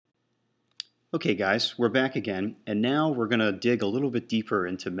Okay guys, we're back again, and now we're going to dig a little bit deeper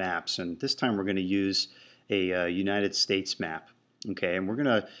into maps, and this time we're going to use a United States map. Okay, and we're going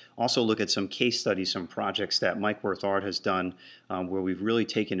to also look at some case studies, some projects that Mike Worth Art has done where we've really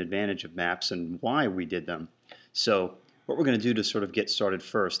taken advantage of maps and why we did them. So what we're going to do to sort of get started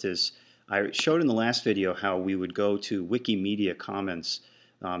first is I showed in the last video how we would go to Wikimedia Commons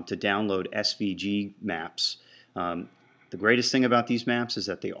to download SVG maps. The greatest thing about these maps is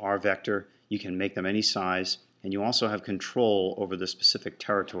that they are vector. You can make them any size, and you also have control over the specific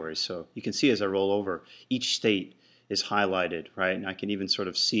territories. So you can see as I roll over, each state is highlighted, right? And I can even sort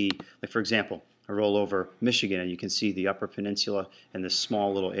of see, like for example, I roll over Michigan, and you can see the Upper Peninsula and this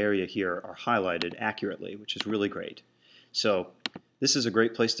small little area here are highlighted accurately, which is really great. So this is a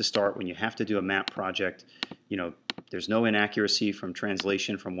great place to start when you have to do a map project. You know, there's no inaccuracy from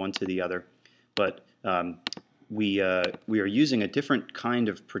translation from one to the other, but we are using a different kind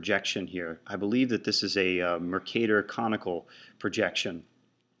of projection here. I believe that this is a Mercator conical projection.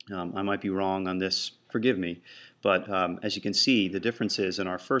 I might be wrong on this, forgive me, but as you can see, the difference is in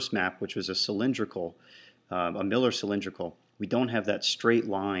our first map, which was a cylindrical, a Miller cylindrical, we don't have that straight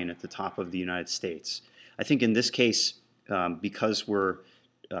line at the top of the United States. I think in this case, because we're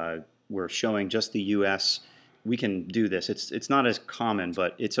showing just the U.S., we can do this. It's not as common,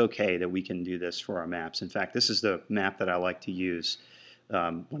 but it's okay that we can do this for our maps. In fact, this is the map that I like to use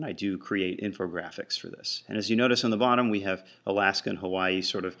when I do create infographics for this. And as you notice on the bottom, we have Alaska and Hawaii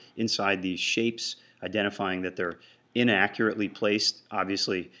sort of inside these shapes, identifying that they're inaccurately placed.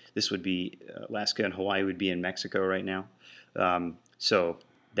 Obviously, this would be Alaska and Hawaii would be in Mexico right now. So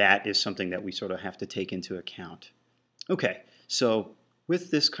that is something that we sort of have to take into account. Okay, so with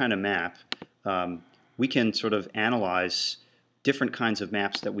this kind of map, we can sort of analyze different kinds of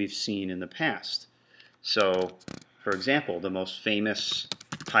maps that we've seen in the past. So, for example, the most famous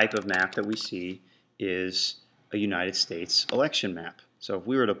type of map that we see is a United States election map. So if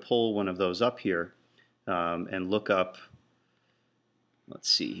we were to pull one of those up here and look up, let's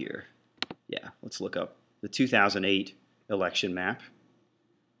see here, yeah, let's look up the 2008 election map.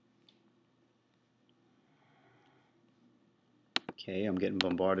 Okay, I'm getting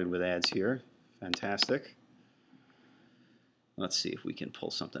bombarded with ads here. Fantastic. Let's see if we can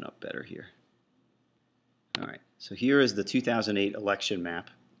pull something up better here. All right, so here is the 2008 election map.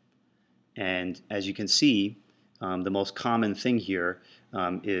 And as you can see, the most common thing here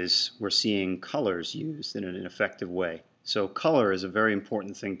is we're seeing colors used in an effective way. So color is a very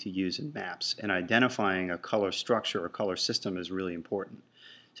important thing to use in maps, and identifying a color structure or color system is really important.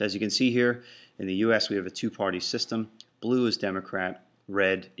 So as you can see here, in the US we have a two-party system. Blue is Democrat,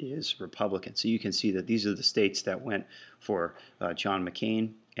 red is Republican. So you can see that these are the states that went for John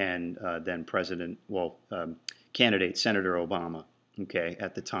McCain and then candidate Senator Obama, okay,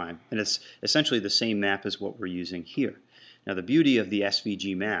 at the time. And it's essentially the same map as what we're using here. Now the beauty of the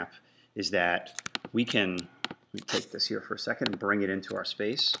SVG map is that we can, let me take this here for a second and bring it into our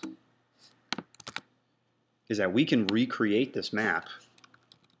space, is that we can recreate this map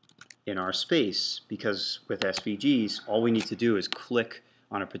in our space, because with SVGs, all we need to do is click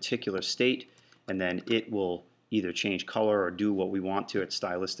on a particular state, and then it will either change color or do what we want to it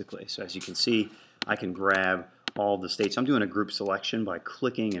stylistically. So as you can see, I can grab all the states. I'm doing a group selection by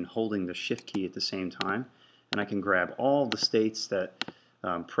clicking and holding the Shift key at the same time, and I can grab all the states that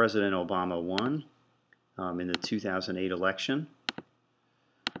President Obama won in the 2008 election,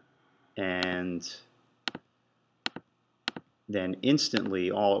 and then instantly,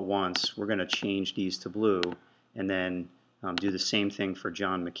 all at once, we're going to change these to blue and then do the same thing for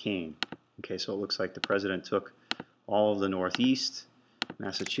John McCain. Okay, so it looks like the president took all of the Northeast,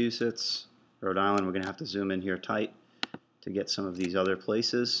 Massachusetts, Rhode Island. We're going to have to zoom in here tight to get some of these other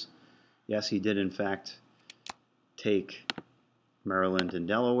places. Yes, he did in fact take Maryland and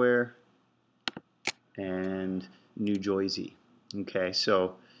Delaware and New Jersey. Okay,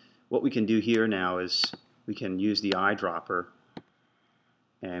 so what we can do here now is we can use the eyedropper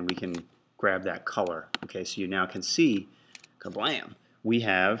and we can grab that color. Okay, so you now can see, kablam, we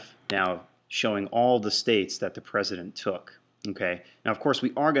have now showing all the states that the president took. Okay, now of course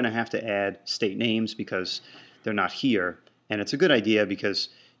we are going to have to add state names because they're not here, and it's a good idea because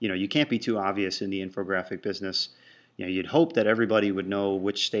you can't be too obvious in the infographic business. You'd hope that everybody would know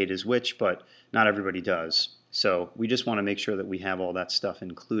which state is which, but not everybody does. So we just want to make sure that we have all that stuff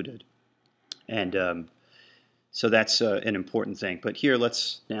included. And so that's an important thing. But here,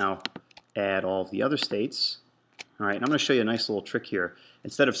 let's now add all of the other states. All right, and I'm going to show you a nice little trick here.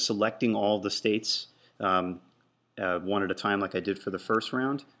 Instead of selecting all the states one at a time like I did for the first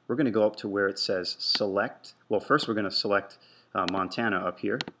round, we're going to go up to where it says select. Well, first we're going to select Montana up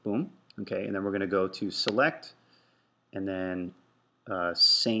here. Boom. Okay, and then we're going to go to select, and then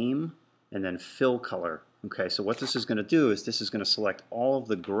same, and then fill color. Okay, so what this is going to do is this is going to select all of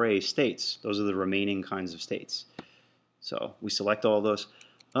the gray states. Those are the remaining kinds of states. So we select all those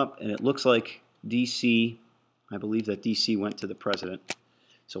up, and it looks like DC, I believe that DC went to the president.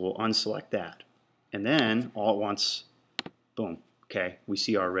 So we'll unselect that. And then all at once, boom, okay, we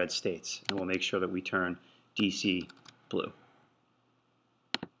see our red states. And we'll make sure that we turn DC blue.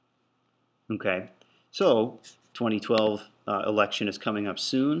 Okay, so 2012 election is coming up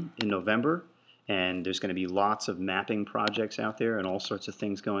soon in November, and there's going to be lots of mapping projects out there and all sorts of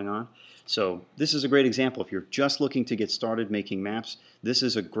things going on. So this is a great example. If you're just looking to get started making maps, this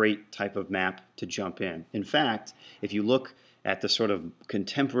is a great type of map to jump in. In fact, if you look at the sort of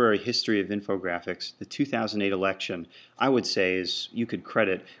contemporary history of infographics, the 2008 election, I would say, is you could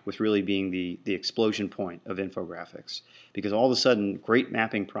credit with really being the explosion point of infographics. Because all of a sudden, great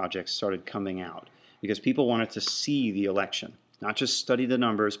mapping projects started coming out. Because people wanted to see the election. Not just study the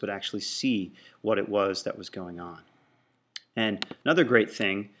numbers, but actually see what it was that was going on. And another great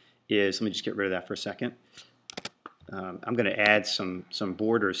thing is, let me just get rid of that for a second. I'm going to add some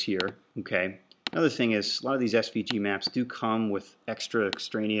borders here, okay? Another thing is, a lot of these SVG maps do come with extra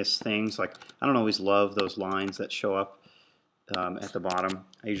extraneous things. Like, I don't always love those lines that show up at the bottom.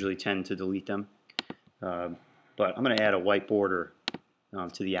 I usually tend to delete them. But I'm going to add a white border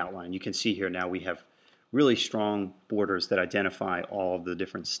to the outline. You can see here now we have really strong borders that identify all of the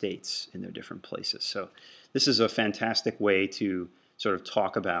different states in their different places. So this is a fantastic way to sort of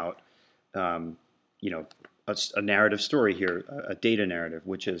talk about, you know, a narrative story here, a data narrative,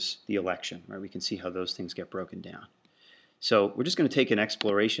 which is the election, right? We can see how those things get broken down. So we're just going to take an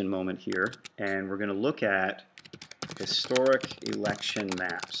exploration moment here, and we're going to look at historic election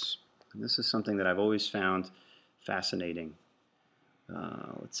maps. And this is something that I've always found fascinating.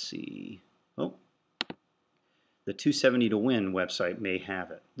 Let's see. Oh, the 270 to Win website may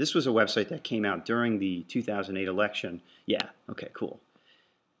have it. This was a website that came out during the 2008 election. Yeah, okay, cool.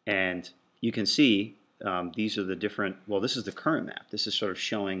 And you can see these are the different, well, this is the current map. This is sort of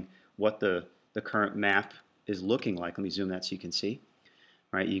showing what the current map is looking like. Let me zoom that so you can see.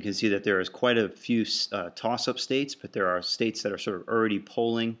 Right, you can see that there is quite a few toss-up states, but there are states that are sort of already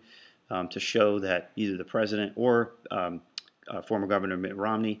polling to show that either the president or former Governor Mitt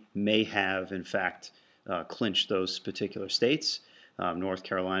Romney may have, in fact, clinched those particular states. North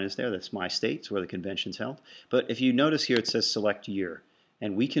Carolina is there. That's my state. It's where the convention's held. But if you notice here, it says select year.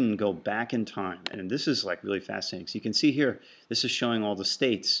 And we can go back in time. And this is like really fascinating. So you can see here, this is showing all the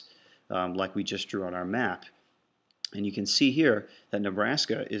states like we just drew on our map. And you can see here that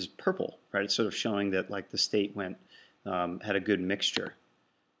Nebraska is purple, right? It's sort of showing that like the state went, had a good mixture.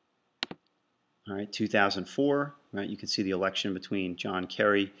 All right, 2004, right? You can see the election between John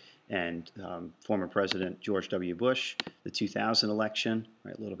Kerry and former President George W. Bush. The 2000 election,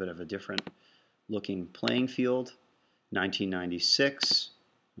 right? A little bit of a different looking playing field. 1996,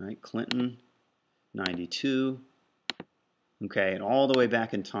 right? Clinton, 92. Okay, and all the way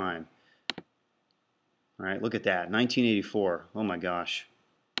back in time. All right, look at that, 1984. Oh my gosh.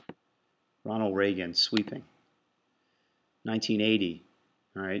 Ronald Reagan sweeping. 1980,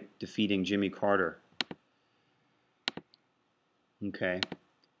 all right, defeating Jimmy Carter. Okay,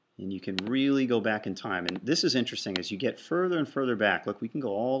 and you can really go back in time. And this is interesting as you get further and further back. Look, we can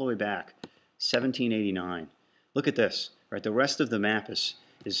go all the way back, 1789. Look at this, right? The rest of the map is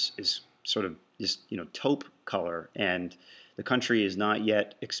sort of this, you know, taupe color, and the country is not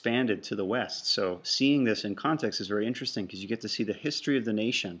yet expanded to the west. So seeing this in context is very interesting because you get to see the history of the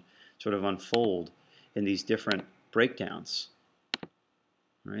nation sort of unfold in these different breakdowns.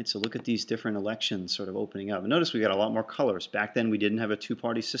 All right, so look at these different elections sort of opening up. And notice we got a lot more colors. Back then we didn't have a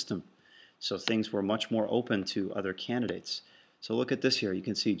two-party system, so things were much more open to other candidates. So look at this here. You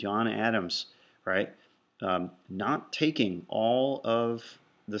can see John Adams, right, not taking all of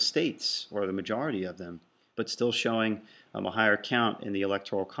the states or the majority of them, but still showing a higher count in the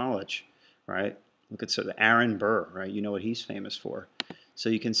Electoral College, right? Look at sort of Aaron Burr, right? You know what he's famous for. So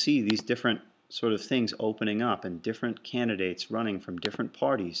you can see these different sort of things opening up and different candidates running from different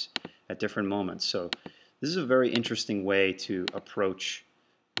parties at different moments. So this is a very interesting way to approach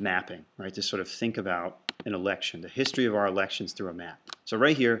mapping, right? To sort of think about an election, the history of our elections through a map. So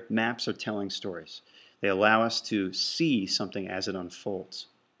right here, maps are telling stories. They allow us to see something as it unfolds.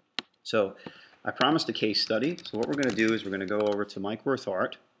 So I promised a case study, so what we're going to do is we're going to go over to Mike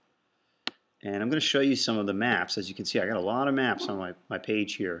Worthart, and I'm going to show you some of the maps. As you can see, I got a lot of maps on my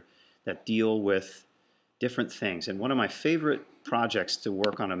page here that deal with different things. And one of my favorite projects to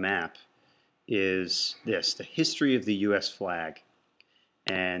work on a map is this, the history of the U.S. flag.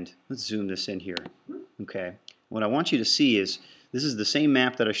 And let's zoom this in here. Okay. What I want you to see is this is the same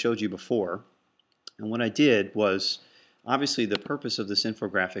map that I showed you before. And what I did was, obviously the purpose of this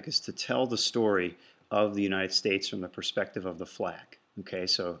infographic is to tell the story of the United States from the perspective of the flag. Okay,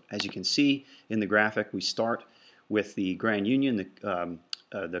 so as you can see in the graphic, we start with the Grand Union,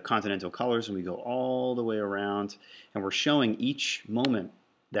 the continental colors, and we go all the way around, and we're showing each moment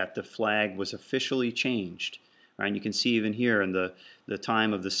that the flag was officially changed. Right? And you can see even here in the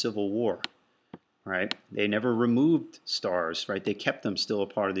time of the Civil War, right? They never removed stars, right? They kept them still a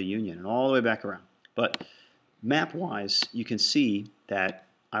part of the Union and all the way back around. But map-wise, you can see that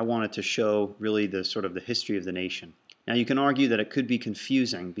I wanted to show really the sort of the history of the nation. Now you can argue that it could be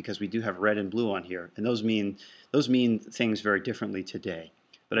confusing because we do have red and blue on here, and those mean things very differently today.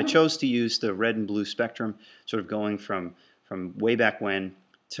 But I chose to use the red and blue spectrum, sort of going from way back when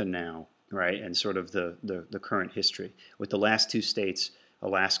to now, right? And sort of the current history, with the last two states,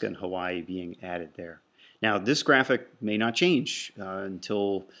 Alaska and Hawaii, being added there. Now, this graphic may not change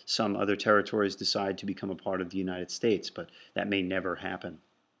until some other territories decide to become a part of the United States, but that may never happen.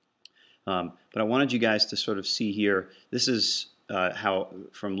 But I wanted you guys to sort of see here, this is how,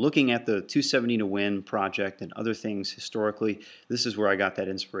 from looking at the 270 to Win project and other things historically, this is where I got that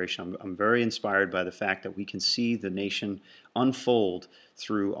inspiration. I'm very inspired by the fact that we can see the nation unfold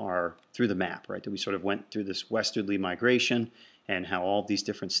through the map, right? That we sort of went through this westerly migration, and how all of these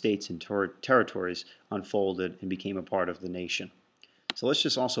different states and territories unfolded and became a part of the nation. So let's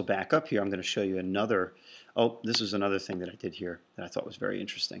just also back up here. I'm going to show you another, this is another thing that I did here that I thought was very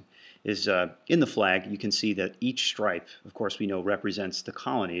interesting, is in the flag you can see that each stripe, of course we know, represents the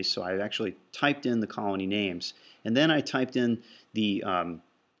colonies. So I actually typed in the colony names, and then I typed in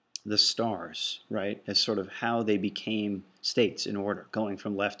the stars, right, as sort of how they became states in order, going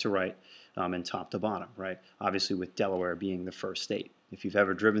from left to right and top to bottom, right? Obviously with Delaware being the first state. If you've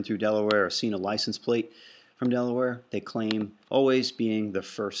ever driven through Delaware or seen a license plate from Delaware, they claim always being the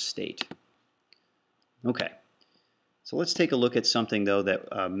first state. Okay, so let's take a look at something though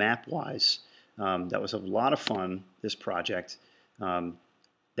that map-wise, that was a lot of fun, this project,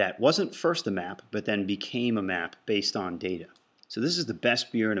 that wasn't first a map, but then became a map based on data. So this is the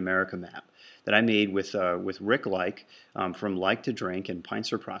Best Beer in America map that I made with Rick Like from Like to Drink and Pints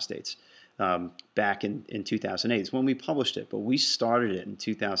for Prostates back in 2008. It's when we published it, but we started it in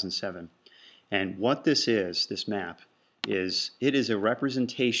 2007. And what this map is, it is a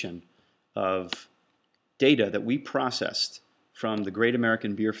representation of data that we processed from the Great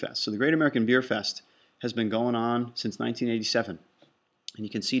American Beer Fest. So the Great American Beer Fest has been going on since 1987. And you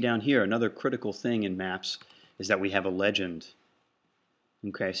can see down here, another critical thing in maps is that we have a legend.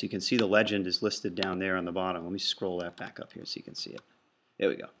 Okay, so you can see the legend is listed down there on the bottom. Let me scroll that back up here so you can see it. There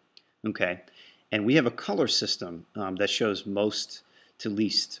we go. Okay, and we have a color system that shows most to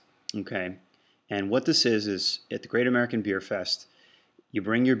least. Okay, and what this is at the Great American Beer Fest, you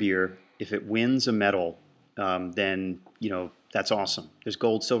bring your beer. If it wins a medal, then that's awesome. There's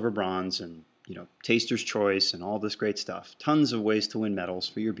gold, silver, bronze, and taster's choice and all this great stuff. Tons of ways to win medals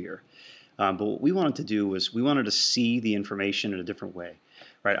for your beer. But what we wanted to do was we wanted to see the information in a different way.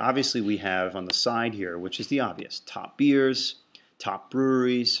 Right? Obviously, we have on the side here, which is the obvious, top beers, top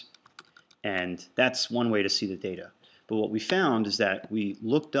breweries, and that's one way to see the data. But what we found is that we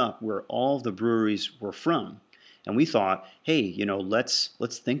looked up where all of the breweries were from, and we thought, hey, let's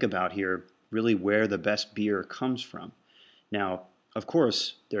think about here really where the best beer comes from. Now, of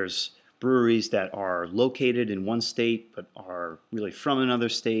course, there's breweries that are located in one state but are really from another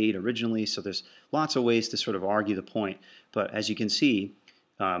state originally, so there's lots of ways to sort of argue the point. But as you can see,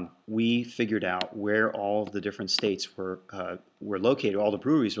 we figured out where all of the different states were located, all the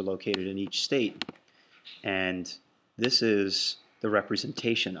breweries were located in each state, and this is the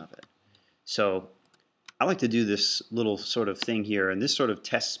representation of it. So I like to do this little sort of thing here, and this sort of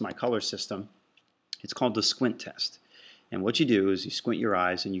tests my color system. It's called the squint test. And what you do is you squint your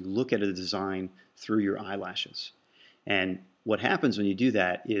eyes and you look at a design through your eyelashes. And what happens when you do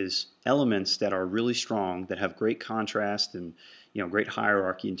that is elements that are really strong, that have great contrast and great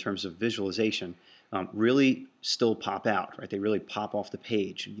hierarchy in terms of visualization, really still pop out, right? They really pop off the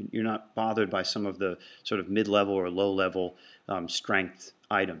page. You're not bothered by some of the sort of mid-level or low-level strength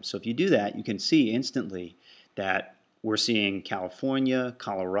items. So if you do that, you can see instantly that we're seeing California,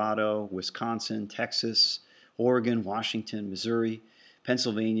 Colorado, Wisconsin, Texas, Oregon, Washington, Missouri,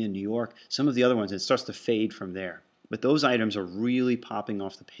 Pennsylvania, New York, some of the other ones. It starts to fade from there. But those items are really popping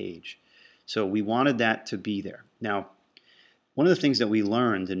off the page. So we wanted that to be there. Now, one of the things that we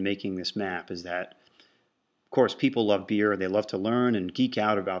learned in making this map is that, of course, people love beer. They love to learn and geek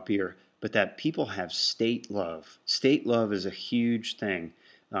out about beer. but that people have state love. State love is a huge thing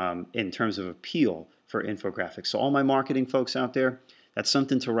in terms of appeal for infographics. So all my marketing folks out there, that's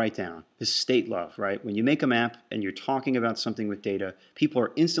something to write down, is state love, right? When you make a map and you're talking about something with data, people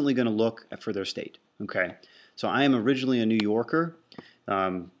are instantly going to look for their state, okay? So I am originally a New Yorker.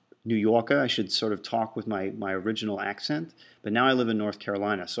 New Yorker, I should sort of talk with my original accent, but now I live in North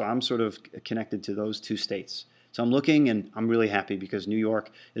Carolina, so I'm sort of connected to those two states. So I'm looking, and I'm really happy because New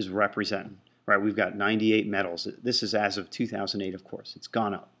York is representing, right? We've got 98 medals. This is as of 2008, of course. It's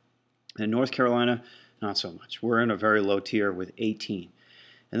gone up. And North Carolina, not so much. We're in a very low tier with 18.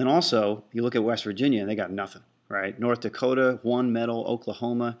 And then also, you look at West Virginia, and they got nothing, right? North Dakota, 1 medal.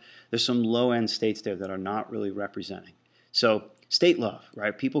 Oklahoma, there's some low-end states there that are not really representing. So state love,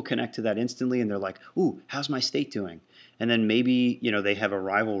 right? People connect to that instantly, and they're like, ooh, how's my state doing? And then maybe, they have a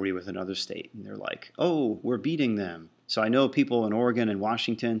rivalry with another state, and they're like, oh, we're beating them. So I know people in Oregon and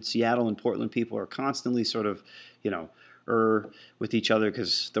Washington, Seattle and Portland, people are constantly sort of, with each other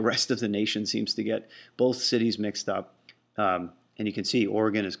because the rest of the nation seems to get both cities mixed up. And you can see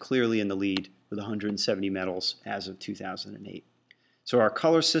Oregon is clearly in the lead with 170 medals as of 2008. So our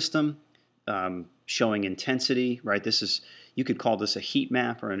color system, showing intensity, right? You could call this a heat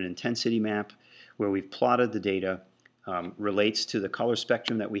map or an intensity map where we've plotted the data, relates to the color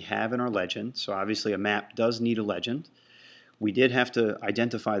spectrum that we have in our legend. So obviously a map does need a legend. We did have to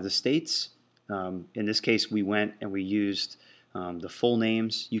identify the states. In this case, we went and we used the full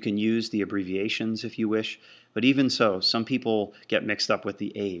names. You can use the abbreviations if you wish, but even so, some people get mixed up with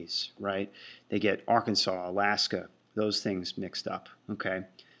the A's, right? They get Arkansas, Alaska, those things mixed up, okay?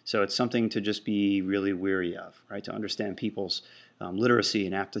 So it's something to just be really wary of, right, to understand people's literacy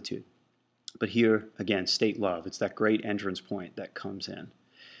and aptitude. But here, again, state love. It's that great entrance point that comes in.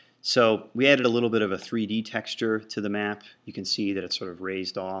 So we added a little bit of a 3D texture to the map. You can see that it's sort of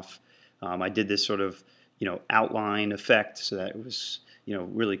raised off. I did this sort of, outline effect so that it was,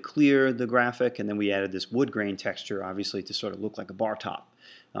 really clear, the graphic, and then we added this wood grain texture, obviously, to sort of look like a bar top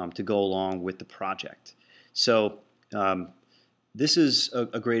to go along with the project. So this is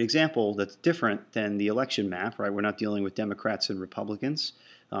a great example that's different than the election map, right? We're not dealing with Democrats and Republicans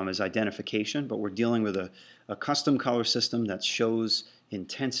as identification, but we're dealing with a custom color system that shows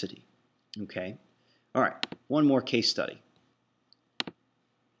intensity, okay? All right, one more case study.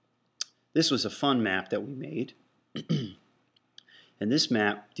 This was a fun map that we made, and this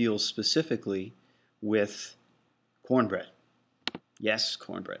map deals specifically with cornbread. Yes,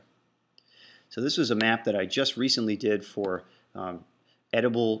 cornbread. So this was a map that I just recently did for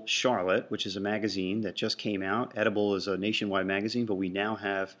Edible Charlotte, which is a magazine that just came out. Edible is a nationwide magazine, but we now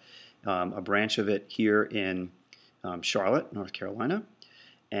have a branch of it here in Charlotte, North Carolina.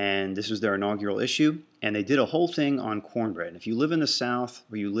 And this was their inaugural issue, and they did a whole thing on cornbread. And if you live in the South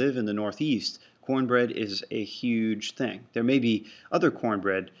or you live in the Northeast, cornbread is a huge thing. There may be other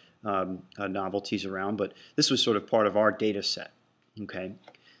cornbread novelties around, but this was sort of part of our data set. Okay,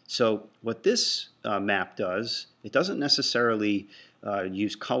 so what this map does, it doesn't necessarily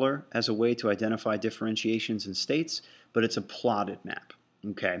use color as a way to identify differentiations in states, but it's a plotted map.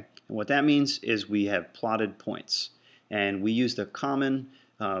 Okay, and what that means is we have plotted points, and we used a common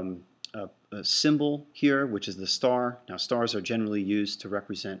a symbol here, which is the star. Now, stars are generally used to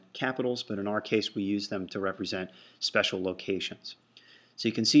represent capitals, but in our case, we use them to represent special locations. So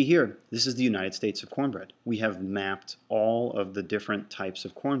you can see here, this is the United States of Cornbread. We have mapped all of the different types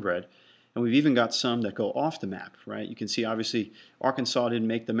of cornbread, and we've even got some that go off the map, right? You can see, obviously, Arkansas didn't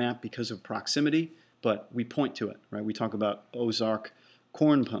make the map because of proximity, but we point to it, right? We talk about Ozark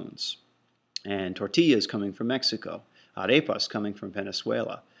corn pones, and tortillas coming from Mexico, arepas coming from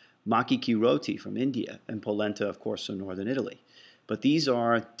Venezuela, maki ki roti from India, and polenta, of course, from northern Italy. But these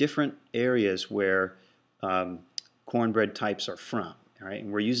are different areas where cornbread types are from, right?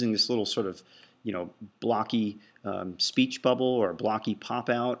 And we're using this little sort of, blocky speech bubble or blocky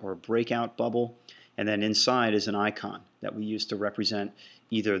pop-out or breakout bubble. And then inside is an icon that we use to represent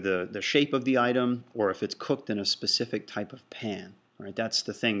either the shape of the item or if it's cooked in a specific type of pan, right? That's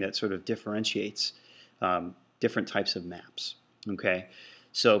the thing that sort of differentiates different types of maps, okay?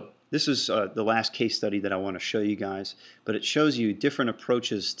 So this is the last case study that I want to show you guys, but it shows you different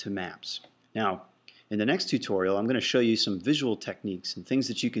approaches to maps. Now, in the next tutorial, I'm going to show you some visual techniques and things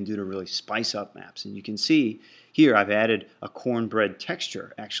that you can do to really spice up maps. And you can see here I've added a cornbread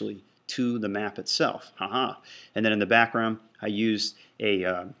texture actually to the map itself. Haha. And then in the background, I used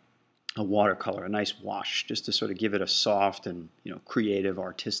a watercolor, a nice wash, just to sort of give it a soft and creative,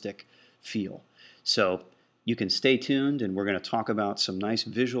 artistic feel. So you can stay tuned, and we're going to talk about some nice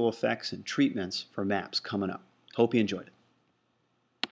visual effects and treatments for maps coming up. Hope you enjoyed it.